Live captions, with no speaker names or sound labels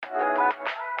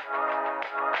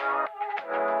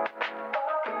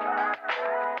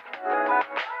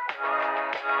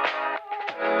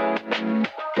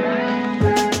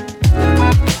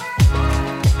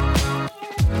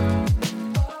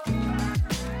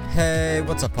Hey,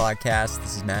 what's up, podcast?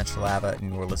 This is Matt Shalava,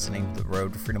 and you're listening to the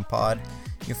Road to Freedom Pod.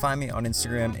 You can find me on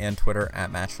Instagram and Twitter at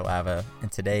Matt Shalava,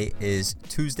 and today is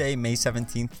Tuesday, May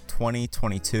 17th,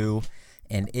 2022,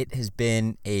 and it has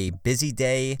been a busy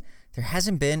day. There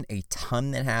hasn't been a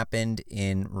ton that happened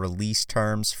in release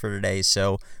terms for today,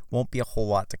 so won't be a whole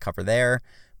lot to cover there,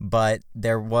 but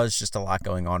there was just a lot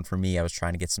going on for me. I was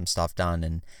trying to get some stuff done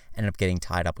and ended up getting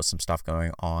tied up with some stuff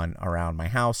going on around my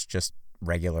house, just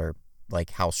regular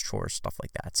like house chores, stuff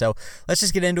like that. So let's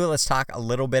just get into it. Let's talk a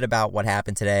little bit about what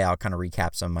happened today. I'll kind of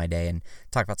recap some of my day and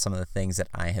talk about some of the things that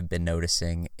I have been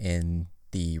noticing in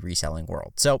the reselling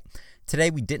world. So today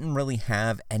we didn't really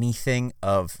have anything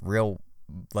of real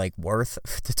like worth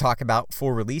to talk about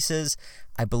for releases.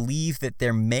 I believe that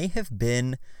there may have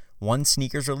been one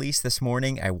sneakers release this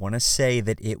morning. I want to say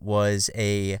that it was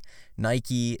a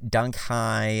Nike Dunk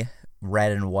High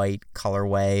red and white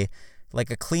colorway, like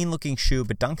a clean looking shoe,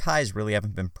 but Dunk Highs really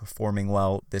haven't been performing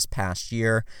well this past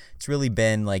year. It's really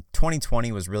been like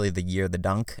 2020 was really the year of the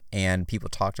Dunk, and people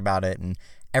talked about it, and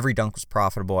every Dunk was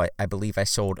profitable. I believe I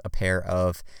sold a pair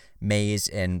of maize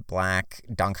and black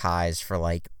Dunk Highs for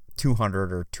like $200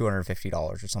 or $250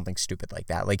 or something stupid like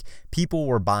that. Like, people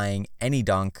were buying any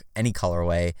Dunk, any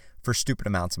colorway for stupid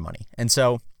amounts of money. And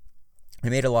so I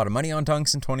made a lot of money on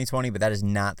Dunks in 2020, but that is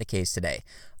not the case today.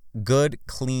 Good,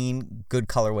 clean, good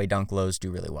colorway Dunk Lows do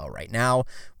really well right now.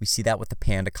 We see that with the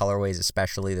Panda colorways,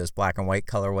 especially those black and white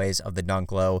colorways of the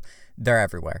Dunk Low. They're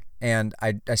everywhere. And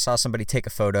I saw somebody take a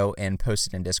photo and post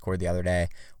it in Discord the other day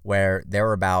where there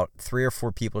were about 3 or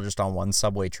 4 people just on one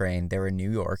subway train. They were in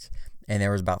New York, and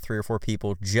there was about 3 or 4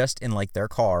 people just in like their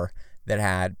car that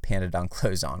had Panda Dunk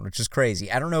Lows on, which is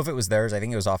crazy. I don't know if it was theirs. I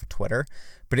think it was off of Twitter,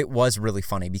 but it was really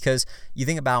funny because you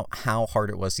think about how hard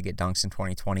it was to get Dunks in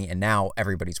 2020, and now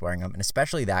everybody's wearing them, and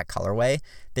especially that colorway.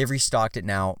 They've restocked it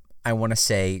now, I want to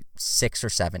say 6 or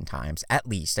 7 times at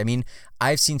least. I mean,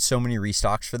 I've seen so many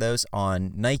restocks for those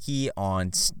on Nike,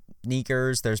 on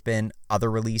sneakers. There's been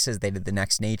other releases. They did the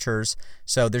Next Natures.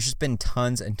 So there's just been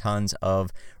tons and tons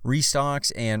of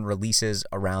restocks and releases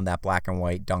around that black and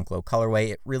white Dunk Low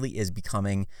colorway. It really is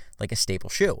becoming like a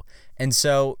staple shoe. And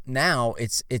so now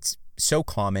it's so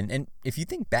common. And if you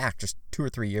think back just 2 or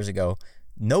 3 years ago,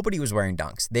 nobody was wearing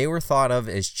Dunks. They were thought of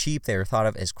as cheap. They were thought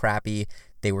of as crappy.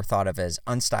 They were thought of as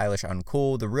unstylish,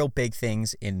 uncool. The real big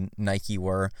things in Nike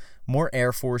were more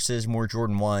Air Forces, more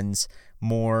Jordan 1s,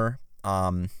 more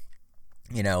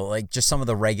like just some of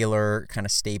the regular kind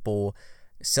of staple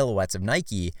silhouettes of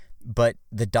Nike. But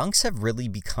the Dunks have really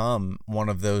become one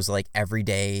of those like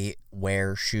everyday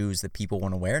wear shoes that people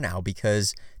want to wear now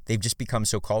because they've just become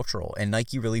so cultural. And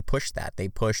Nike really pushed that. They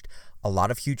pushed a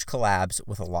lot of huge collabs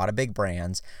with a lot of big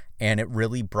brands, and it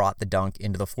really brought the Dunk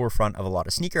into the forefront of a lot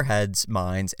of sneakerheads'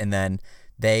 minds. And then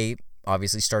they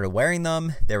obviously started wearing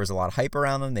them. There was a lot of hype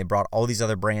around them. They brought all these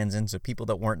other brands in, so people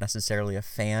that weren't necessarily a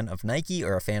fan of Nike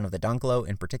or a fan of the Dunk Low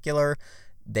in particular,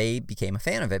 they became a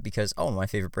fan of it because, oh, my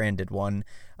favorite brand did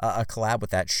a collab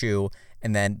with that shoe,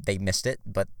 and then they missed it,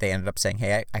 but they ended up saying,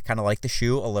 hey, I kind of like the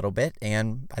shoe a little bit,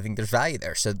 and I think there's value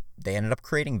there. So they ended up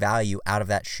creating value out of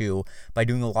that shoe by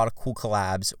doing a lot of cool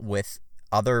collabs with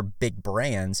other big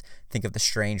brands. Think of the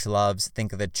Strange Loves,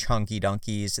 think of the Chunky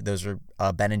Dunkies. Those are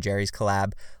Ben & Jerry's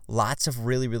collab. Lots of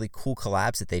really, really cool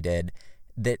collabs that they did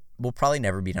that will probably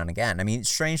never be done again. I mean,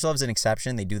 Strange Love's an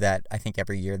exception. They do that, I think,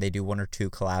 every year. They do 1 or 2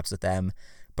 collabs with them.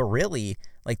 But really,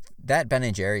 like, that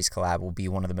Ben & Jerry's collab will be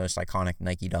one of the most iconic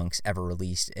Nike Dunks ever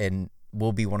released, and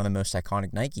will be one of the most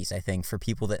iconic Nikes, I think, for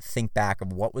people that think back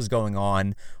of what was going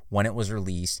on when it was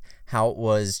released, how it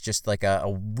was just like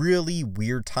a really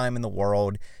weird time in the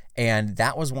world. And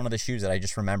that was one of the shoes that I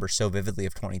just remember so vividly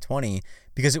of 2020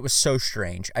 because it was so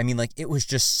strange. I mean, like, it was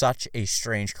just such a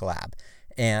strange collab.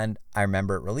 And I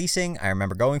remember it releasing. I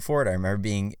remember going for it. I remember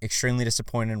being extremely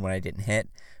disappointed when I didn't hit.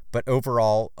 But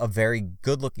overall, a very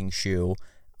good-looking shoe.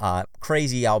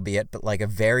 Crazy, albeit, but like a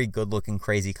very good-looking,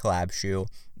 crazy collab shoe.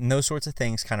 And those sorts of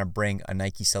things kind of bring a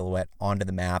Nike silhouette onto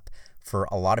the map for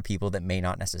a lot of people that may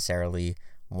not necessarily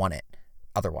want it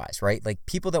otherwise, right? Like,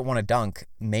 people that want a Dunk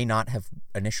may not have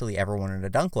initially ever wanted a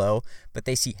Dunk Low, but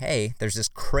they see, hey, there's this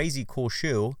crazy cool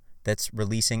shoe that's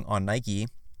releasing on Nike.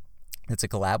 It's a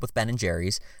collab with Ben &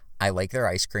 Jerry's. I like their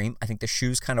ice cream. I think the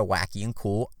shoe's kind of wacky and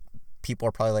cool. People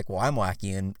are probably like, well, I'm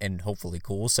wacky and hopefully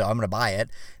cool, so I'm going to buy it.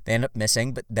 They end up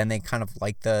missing, but then they kind of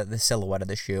like the silhouette of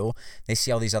the shoe. They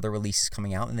see all these other releases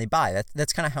coming out, and they buy.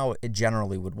 That's kind of how it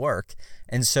generally would work.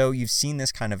 And so you've seen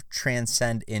this kind of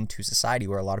transcend into society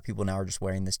where a lot of people now are just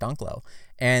wearing this Dunk Low.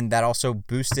 And that also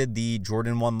boosted the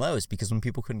Jordan 1 lows, because when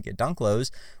people couldn't get Dunk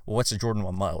Lows, well, what's a Jordan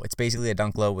 1 low? It's basically a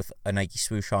Dunk Low with a Nike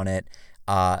swoosh on it.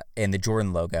 and the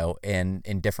Jordan logo in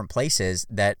different places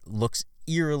that looks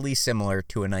eerily similar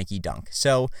to a Nike Dunk.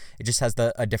 So it just has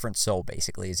a different sole,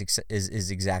 basically,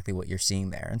 is exactly what you're seeing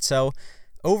there. And so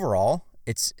overall,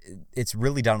 it's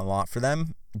really done a lot for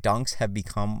them. Dunks have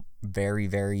become very,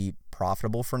 very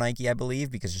profitable for Nike, I believe,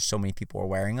 because there's so many people are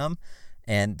wearing them,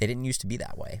 and they didn't used to be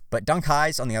that way. But Dunk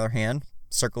highs, on the other hand,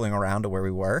 circling around to where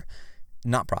we were,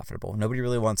 not profitable. Nobody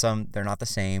really wants them. They're not the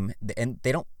same, and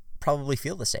they don't probably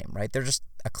feel the same, right? They're just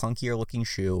a clunkier looking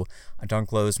shoe. A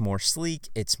Dunk Low is more sleek,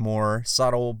 it's more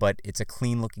subtle, but it's a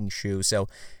clean looking shoe. So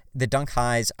the Dunk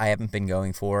highs I haven't been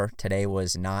going for. Today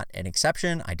was not an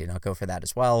exception. I did not go for that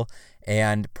as well.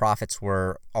 And profits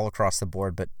were all across the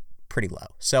board, but pretty low.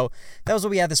 So that was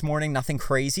what we had this morning. Nothing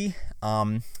crazy.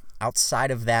 Outside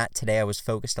of that, today I was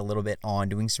focused a little bit on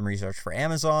doing some research for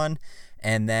Amazon,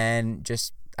 and then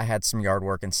just I had some yard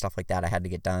work and stuff like that I had to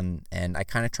get done, and I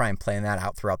kind of try and plan that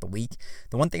out throughout the week.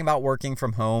 The one thing about working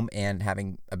from home and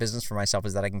having a business for myself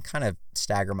is that I can kind of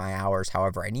stagger my hours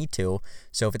however I need to.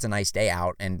 So if it's a nice day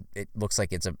out and it looks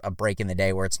like it's a break in the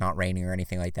day where it's not raining or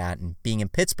anything like that, and being in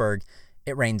Pittsburgh,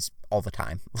 it rains all the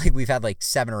time. Like we've had like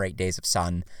 7 or 8 days of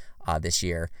sun this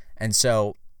year, and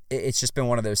so it's just been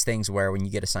one of those things where when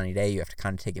you get a sunny day, you have to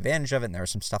kind of take advantage of it, and there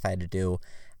was some stuff I had to do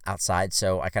outside,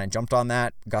 so I kind of jumped on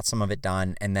that, got some of it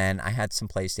done, and then I had some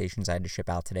PlayStations I had to ship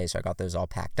out today, so I got those all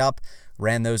packed up,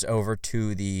 ran those over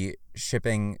to the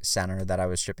shipping center that I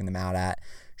was shipping them out at,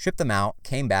 shipped them out,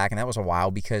 came back, and that was a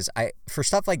while because for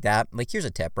stuff like that, like here's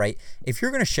a tip, right? If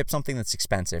you're going to ship something that's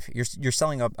expensive, you're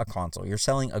selling a console, you're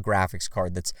selling a graphics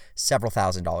card that's several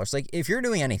 $1,000s, like if you're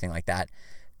doing anything like that,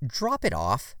 drop it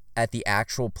off at the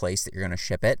actual place that you're going to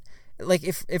ship it. Like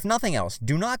if nothing else,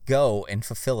 do not go and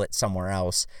fulfill it somewhere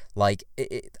else. Like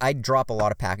I drop a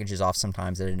lot of packages off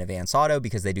sometimes at an Advance Auto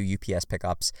because they do UPS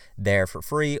pickups there for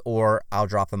free, or I'll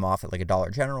drop them off at like a Dollar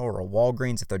General or a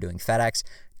Walgreens if they're doing FedEx.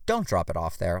 Don't drop it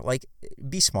off there. Like,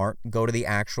 be smart. Go to the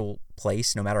actual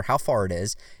place, no matter how far it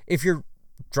is. If you're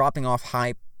dropping off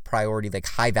high priority, like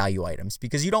high value items,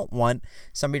 because you don't want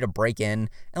somebody to break in,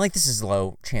 and like this is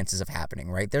low chances of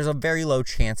happening, right? There's a very low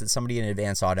chance that somebody in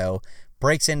Advance Auto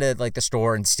breaks into like the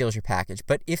store and steals your package.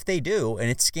 But if they do and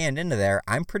it's scanned into there,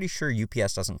 I'm pretty sure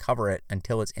UPS doesn't cover it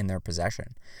until it's in their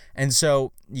possession. And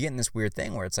so you get in this weird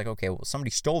thing where it's like, okay, well, somebody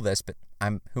stole this, but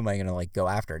who am I going to like go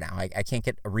after now? I can't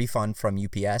get a refund from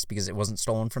UPS because it wasn't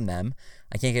stolen from them.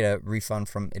 I can't get a refund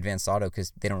from Advanced Auto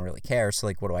because they don't really care. So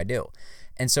like, what do I do?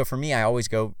 And so for me, I always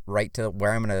go right to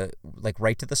where I'm going to, like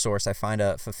right to the source. I find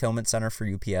a fulfillment center for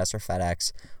UPS or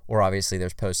FedEx, or obviously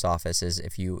there's post offices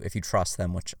if you trust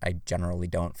them, which I generally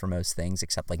don't for most things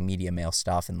except like media mail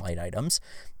stuff and light items.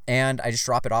 And I just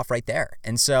drop it off right there.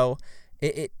 And so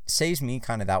it saves me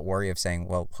kind of that worry of saying,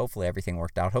 well, hopefully everything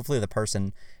worked out. Hopefully the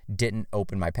person didn't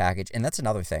open my package. And that's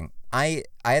another thing. I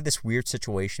had this weird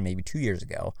situation maybe 2 years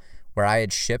ago where I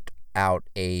had shipped out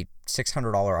a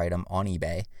 $600 item on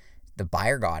eBay. The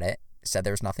buyer got it, said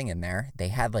there was nothing in there. They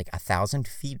had like 1,000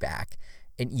 feedback,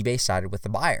 and eBay sided with the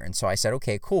buyer. And so I said,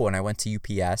 okay, cool. And I went to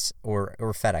UPS or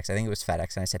FedEx. I think it was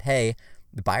FedEx. And I said, hey,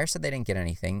 the buyer said they didn't get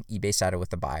anything. eBay sided with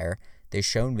the buyer. They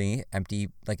showed me an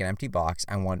empty box.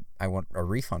 I want a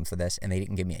refund for this, and they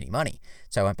didn't give me any money.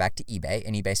 So I went back to eBay,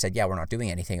 and eBay said, yeah, we're not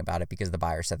doing anything about it because the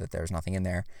buyer said that there was nothing in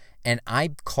there. And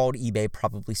I called eBay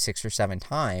probably 6 or 7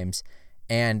 times,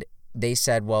 and they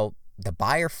said, well, the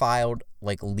buyer filed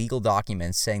like legal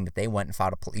documents saying that they went and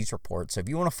filed a police report. So if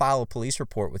you want to file a police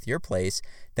report with your place,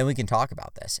 then we can talk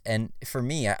about this. And for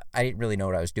me, I didn't really know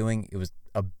what I was doing. It was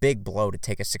a big blow to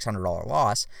take a $600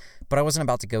 loss, but I wasn't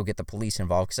about to go get the police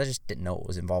involved because I just didn't know what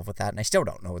was involved with that. And I still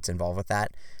don't know what's involved with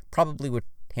that. Probably would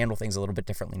handle things a little bit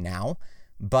differently now,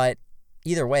 but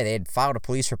either way, they had filed a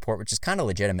police report, which is kind of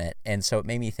legitimate. And so it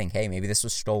made me think, hey, maybe this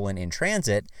was stolen in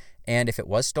transit. And if it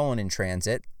was stolen in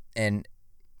transit, and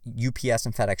UPS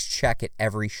and FedEx check at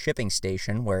every shipping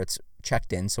station where it's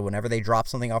checked in. So whenever they drop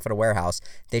something off at a warehouse,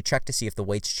 they check to see if the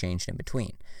weight's changed in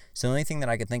between. So the only thing that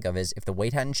I could think of is if the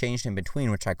weight hadn't changed in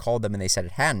between, which I called them and they said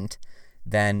it hadn't,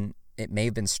 then it may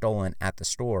have been stolen at the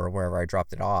store wherever I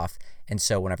dropped it off. And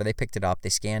so whenever they picked it up, they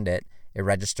scanned it. It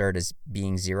registered as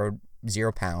being 0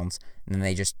 pounds, and then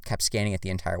they just kept scanning it the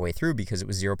entire way through because it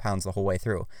was 0 pounds the whole way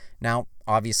through. Now,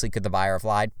 obviously, could the buyer have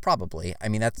lied? Probably. I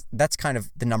mean, that's kind of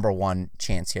the number one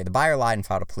chance here. The buyer lied and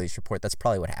filed a police report. That's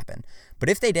probably what happened. But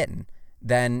if they didn't,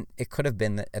 then it could have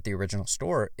been that at the original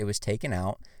store, it was taken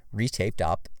out, retaped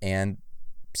up, and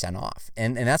sent off.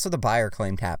 And that's what the buyer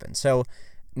claimed happened. So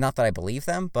not that I believe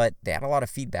them, but they had a lot of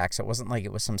feedback, so it wasn't like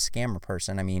it was some scammer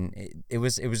person. I mean, it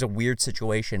was a weird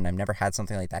situation. I've never had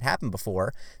something like that happen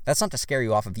before. That's not to scare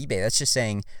you off of eBay. That's just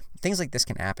saying things like this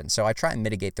can happen. So I try and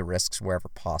mitigate the risks wherever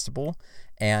possible,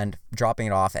 and dropping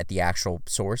it off at the actual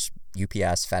source,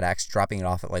 UPS, FedEx, dropping it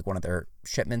off at like one of their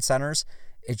shipment centers,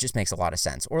 it just makes a lot of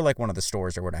sense. Or like one of the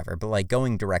stores or whatever. But like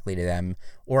going directly to them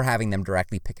or having them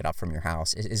directly pick it up from your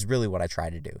house is really what I try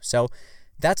to do. So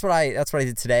that's what I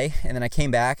did today. And then I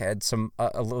came back, I had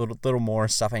a little more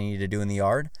stuff I needed to do in the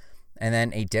yard, and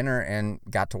then ate dinner and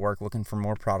got to work looking for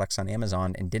more products on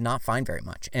Amazon and did not find very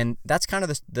much. And that's kind of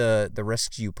the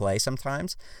risks you play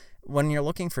sometimes. When you're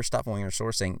looking for stuff, when you're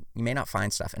sourcing, you may not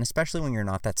find stuff, and especially when you're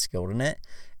not that skilled in it.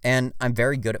 And I'm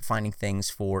very good at finding things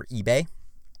for eBay,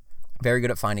 very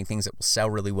good at finding things that will sell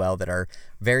really well, that are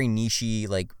very niche-y,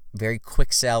 like very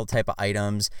quick sell type of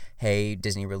items. Hey,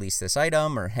 Disney released this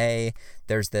item, or hey,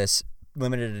 there's this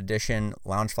limited edition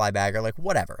Loungefly bag, or like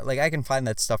whatever. Like I can find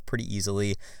that stuff pretty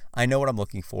easily. I know what I'm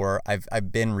looking for.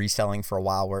 I've been reselling for a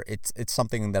while, where it's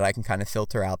something that I can kind of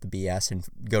filter out the BS and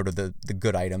go to the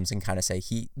good items and kind of say,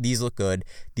 these look good.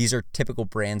 These are typical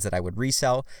brands that I would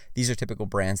resell. These are typical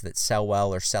brands that sell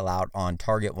well or sell out on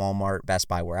Target, Walmart, Best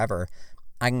Buy, wherever.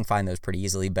 I can find those pretty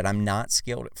easily, but I'm not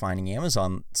skilled at finding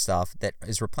Amazon stuff that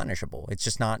is replenishable. It's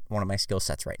just not one of my skill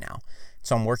sets right now.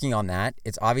 So I'm working on that.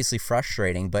 It's obviously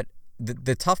frustrating, but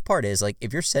the tough part is, like,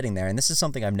 if you're sitting there, and this is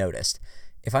something I've noticed,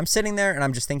 if I'm sitting there and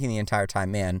I'm just thinking the entire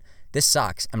time, man, this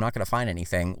sucks, I'm not going to find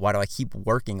anything, why do I keep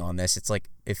working on this? It's like,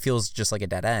 it feels just like a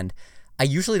dead end. I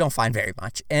usually don't find very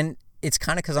much. And it's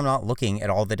kind of because I'm not looking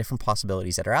at all the different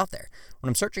possibilities that are out there. When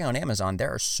I'm searching on Amazon,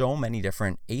 there are so many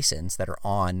different ASINs that are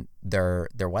on their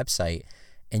website,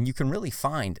 and you can really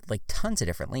find like tons of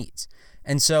different leads.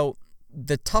 And so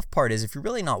the tough part is, if you're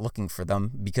really not looking for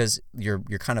them, because you're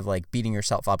kind of like beating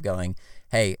yourself up going,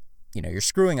 hey, you're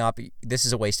screwing up. This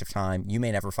is a waste of time. You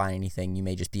may never find anything. You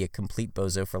may just be a complete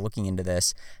bozo for looking into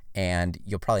this, and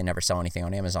you'll probably never sell anything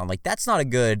on Amazon. Like, that's not a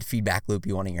good feedback loop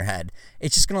you want in your head.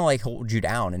 It's just going to like hold you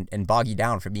down and bog you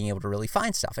down from being able to really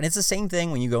find stuff. And it's the same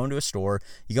thing when you go into a store,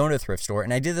 you go into a thrift store,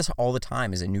 and I did this all the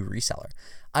time as a new reseller.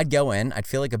 I'd go in, I'd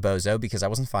feel like a bozo because I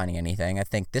wasn't finding anything. I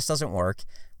think this doesn't work.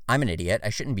 I'm an idiot. I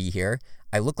shouldn't be here.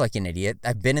 I look like an idiot.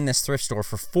 I've been in this thrift store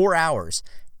for 4 hours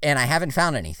and I haven't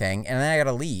found anything, and then I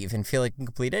gotta leave and feel like a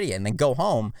complete idiot, and then go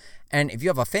home. And if you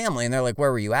have a family and they're like,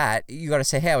 where were you at? You gotta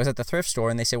say, hey, I was at the thrift store,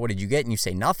 and they say, what did you get? And you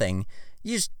say nothing.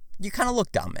 You kind of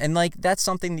look dumb. And like, that's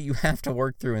something that you have to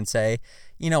work through and say,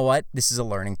 you know what, this is a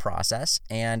learning process,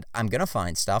 and I'm gonna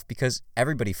find stuff because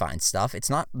everybody finds stuff.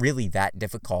 It's not really that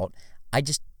difficult. I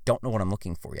just don't know what I'm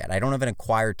looking for yet. I don't have an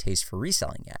acquired taste for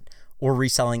reselling yet, or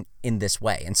reselling in this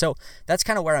way. And so that's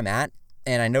kind of where I'm at.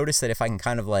 And I noticed that if I can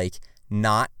kind of like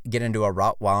not get into a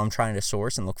rut while I'm trying to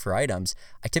source and look for items,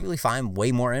 I typically find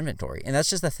way more inventory. And that's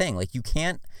just the thing. Like, you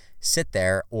can't sit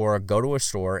there or go to a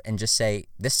store and just say,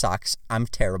 this sucks, I'm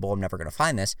terrible, I'm never going to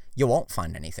find this. You won't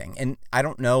find anything. And I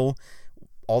don't know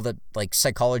all the like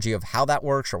psychology of how that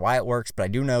works or why it works, but I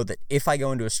do know that if I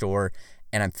go into a store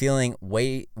and I'm feeling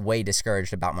way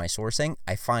discouraged about my sourcing,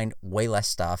 I find way less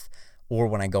stuff. Or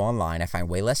when I go online, I find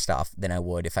way less stuff than I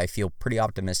would if I feel pretty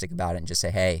optimistic about it and just say,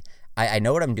 hey, I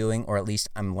know what I'm doing, or at least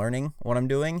I'm learning what I'm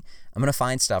doing. I'm going to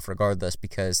find stuff regardless,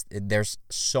 because there's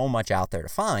so much out there to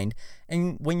find.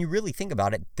 And when you really think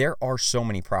about it, there are so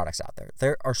many products out there.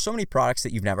 There are so many products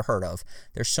that you've never heard of.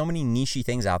 There's so many niche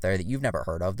things out there that you've never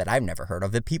heard of, that I've never heard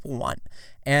of, that people want.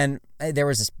 And there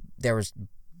was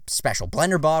special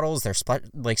blender bottles, there's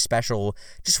special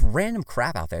just random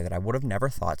crap out there that I would have never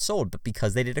thought sold, but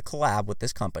because they did a collab with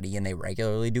this company, and they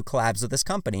regularly do collabs with this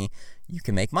company, you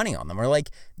can make money on them. Or like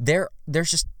there's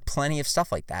just plenty of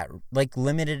stuff like that, like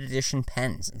limited edition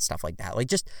pens and stuff like that, like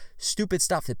just stupid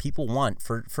stuff that people want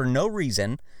for no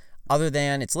reason other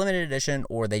than it's limited edition,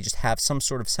 or they just have some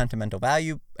sort of sentimental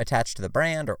value attached to the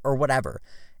brand, or whatever.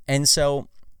 And so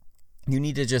you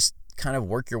need to just kind of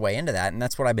work your way into that. And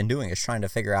that's what I've been doing, is trying to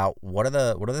figure out what are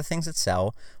the things that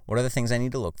sell, what are the things I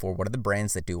need to look for, what are the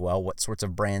brands that do well, what sorts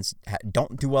of brands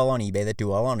don't do well on eBay that do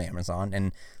well on Amazon.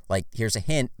 And like, here's a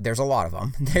hint, there's a lot of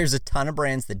them. There's a ton of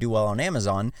brands that do well on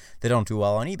Amazon that don't do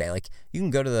well on eBay. Like, you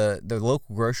can go to the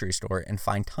local grocery store and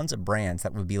find tons of brands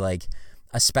that would be like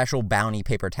a special Bounty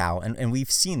paper towel. And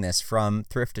we've seen this from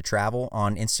Thrift to Travel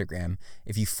on Instagram.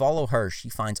 If you follow her, she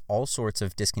finds all sorts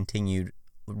of discontinued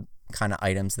kind of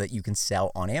items that you can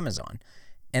sell on Amazon.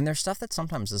 And there's stuff that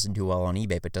sometimes doesn't do well on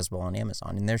eBay but does well on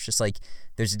Amazon. And there's just like,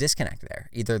 there's a disconnect there.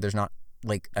 Either there's not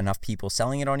like enough people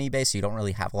selling it on eBay, so you don't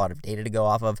really have a lot of data to go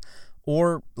off of,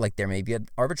 or like there may be an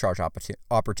arbitrage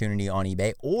opportunity on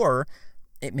eBay, or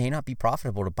it may not be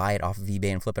profitable to buy it off of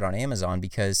eBay and flip it on Amazon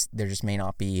because there just may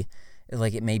not be,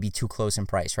 like, it may be too close in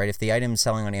price, right? If the item's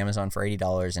selling on Amazon for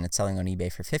 $80 and it's selling on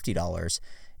eBay for $50,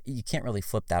 you can't really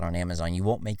flip that on Amazon. You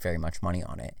won't make very much money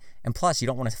on it. And plus, you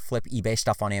don't want to flip eBay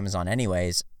stuff on Amazon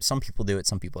anyways. Some people do it,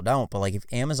 some people don't. But like if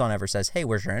Amazon ever says, hey,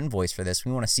 where's your invoice for this?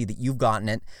 We want to see that you've gotten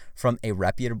it from a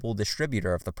reputable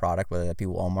distributor of the product, whether that be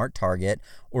Walmart, Target,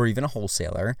 or even a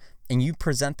wholesaler, and you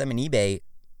present them an eBay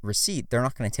receipt, they're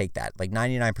not going to take that. Like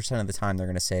 99% of the time, they're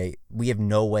going to say, we have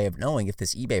no way of knowing if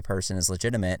this eBay person is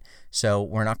legitimate, so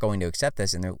we're not going to accept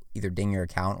this, and they'll either ding your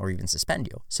account or even suspend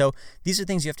you. So these are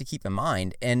things you have to keep in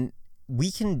mind, and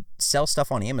we can sell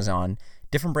stuff on Amazon.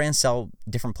 Different brands sell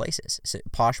different places. So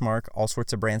Poshmark, all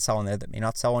sorts of brands sell on there that may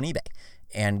not sell on eBay.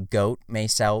 And GOAT may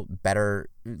sell better,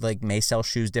 like may sell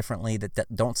shoes differently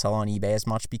that don't sell on eBay as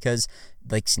much because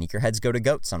like sneakerheads go to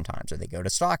GOAT sometimes or they go to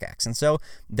StockX. And so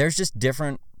there's just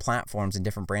different platforms and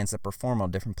different brands that perform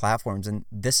on different platforms. And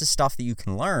this is stuff that you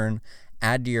can learn,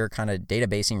 add to your kind of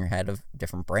database in your head of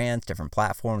different brands, different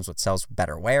platforms, what sells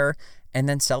better where, and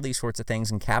then sell these sorts of things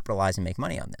and capitalize and make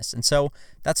money on this. And so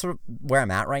that's where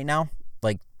I'm at right now.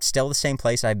 Like still the same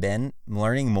place I've been,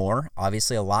 learning more,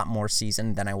 obviously a lot more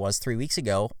seasoned than I was 3 weeks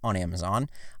ago on Amazon.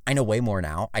 I know way more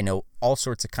now. I know all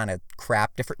sorts of kind of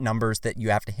crap, different numbers that you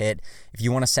have to hit. If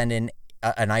you want to send in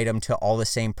an item to all the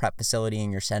same prep facility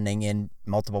and you're sending in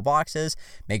multiple boxes,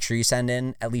 make sure you send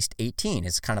in at least 18.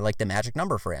 It's kind of like the magic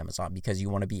number for Amazon because you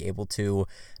want to be able to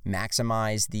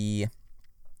maximize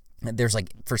there's like,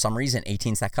 for some reason,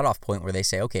 18 is that cutoff point where they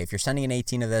say, okay, if you're sending in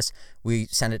 18 of this, we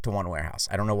send it to one warehouse.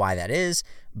 I don't know why that is,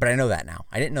 but I know that now.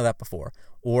 I didn't know that before.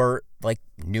 Or like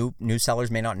new sellers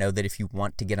may not know that if you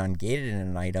want to get ungated in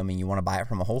an item and you want to buy it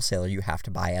from a wholesaler, you have to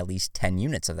buy at least 10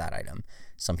 units of that item.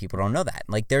 Some people don't know that.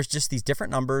 Like there's just these different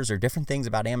numbers or different things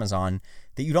about Amazon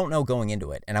that you don't know going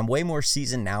into it. And I'm way more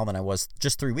seasoned now than I was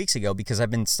just 3 weeks ago because I've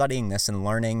been studying this and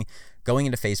learning, going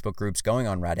into Facebook groups, going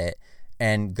on Reddit,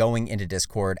 and going into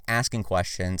Discord, asking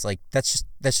questions. Like that's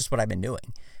just what I've been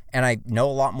doing. And I know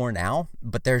a lot more now,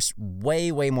 but there's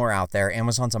way, way more out there.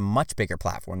 Amazon's a much bigger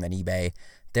platform than eBay.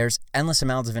 There's endless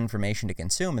amounts of information to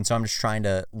consume. And so I'm just trying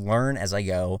to learn as I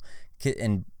go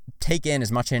and take in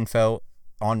as much info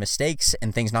on mistakes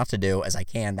and things not to do as I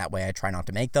can. That way I try not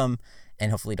to make them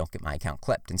and hopefully don't get my account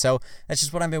clipped. And so that's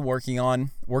just what I've been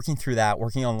working through that,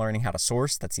 working on learning how to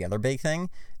source. That's the other big thing.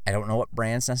 I don't know what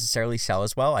brands necessarily sell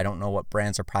as well. I don't know what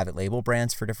brands are private label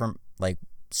brands for different like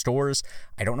stores.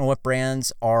 I don't know what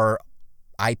brands are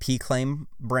IP claim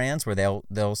brands where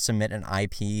they'll submit an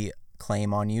IP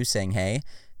claim on you saying, hey,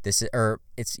 this is, or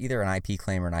it's either an IP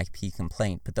claim or an IP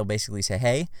complaint, but they'll basically say,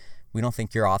 hey, we don't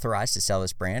think you're authorized to sell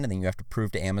this brand, and then you have to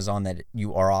prove to Amazon that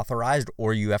you are authorized,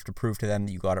 or you have to prove to them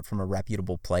that you got it from a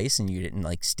reputable place and you didn't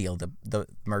like steal the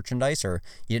merchandise or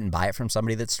you didn't buy it from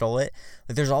somebody that stole it.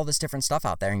 Like there's all this different stuff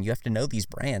out there, and you have to know these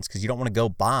brands because you don't want to go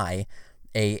buy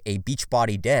a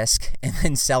Beachbody disc and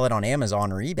then sell it on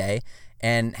Amazon or eBay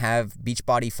and have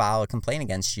Beachbody file a complaint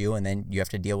against you, and then you have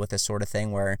to deal with this sort of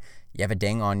thing where you have a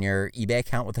ding on your eBay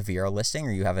account with a Vero listing,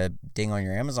 or you have a ding on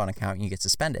your Amazon account and you get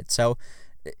suspended. So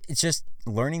it's just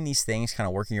learning these things, kind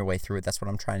of working your way through it. That's what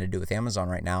I'm trying to do with Amazon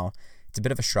right now. It's a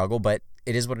bit of a struggle, but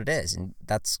it is what it is. And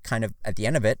that's kind of, at the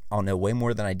end of it, I'll know way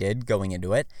more than I did going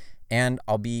into it. And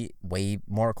I'll be way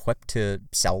more equipped to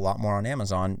sell a lot more on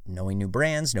Amazon, knowing new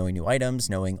brands, knowing new items,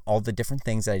 knowing all the different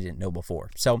things that I didn't know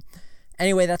before. So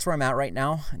anyway, that's where I'm at right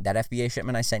now. That FBA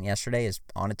shipment I sent yesterday is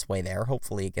on its way there.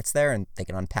 Hopefully it gets there and they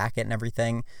can unpack it and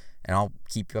everything. And I'll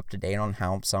keep you up to date on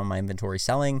how some of my inventory is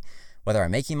selling, whether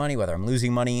I'm making money, whether I'm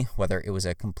losing money, whether it was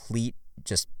a complete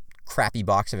just crappy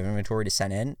box of inventory to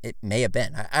send in. It may have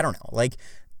been. I don't know. Like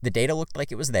the data looked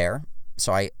like it was there.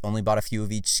 So I only bought a few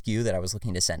of each SKU that I was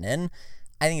looking to send in.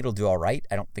 I think it'll do all right.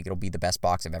 I don't think it'll be the best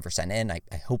box I've ever sent in. I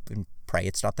hope and pray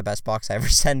it's not the best box I ever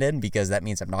send in because that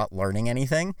means I'm not learning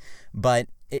anything. But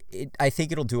I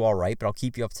think it'll do all right, but I'll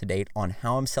keep you up to date on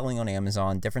how I'm selling on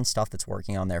Amazon, different stuff that's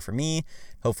working on there for me.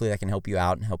 Hopefully that can help you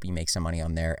out and help you make some money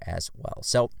on there as well.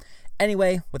 So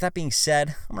anyway, with that being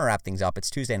said, I'm going to wrap things up.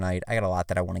 It's Tuesday night. I got a lot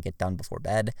that I want to get done before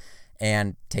bed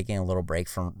and taking a little break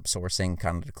from sourcing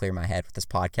kind of to clear my head with this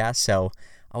podcast. So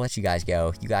I'll let you guys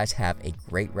go. You guys have a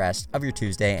great rest of your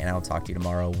Tuesday, and I'll talk to you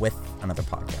tomorrow with another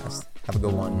podcast. Have a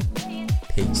good one.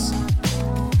 Peace.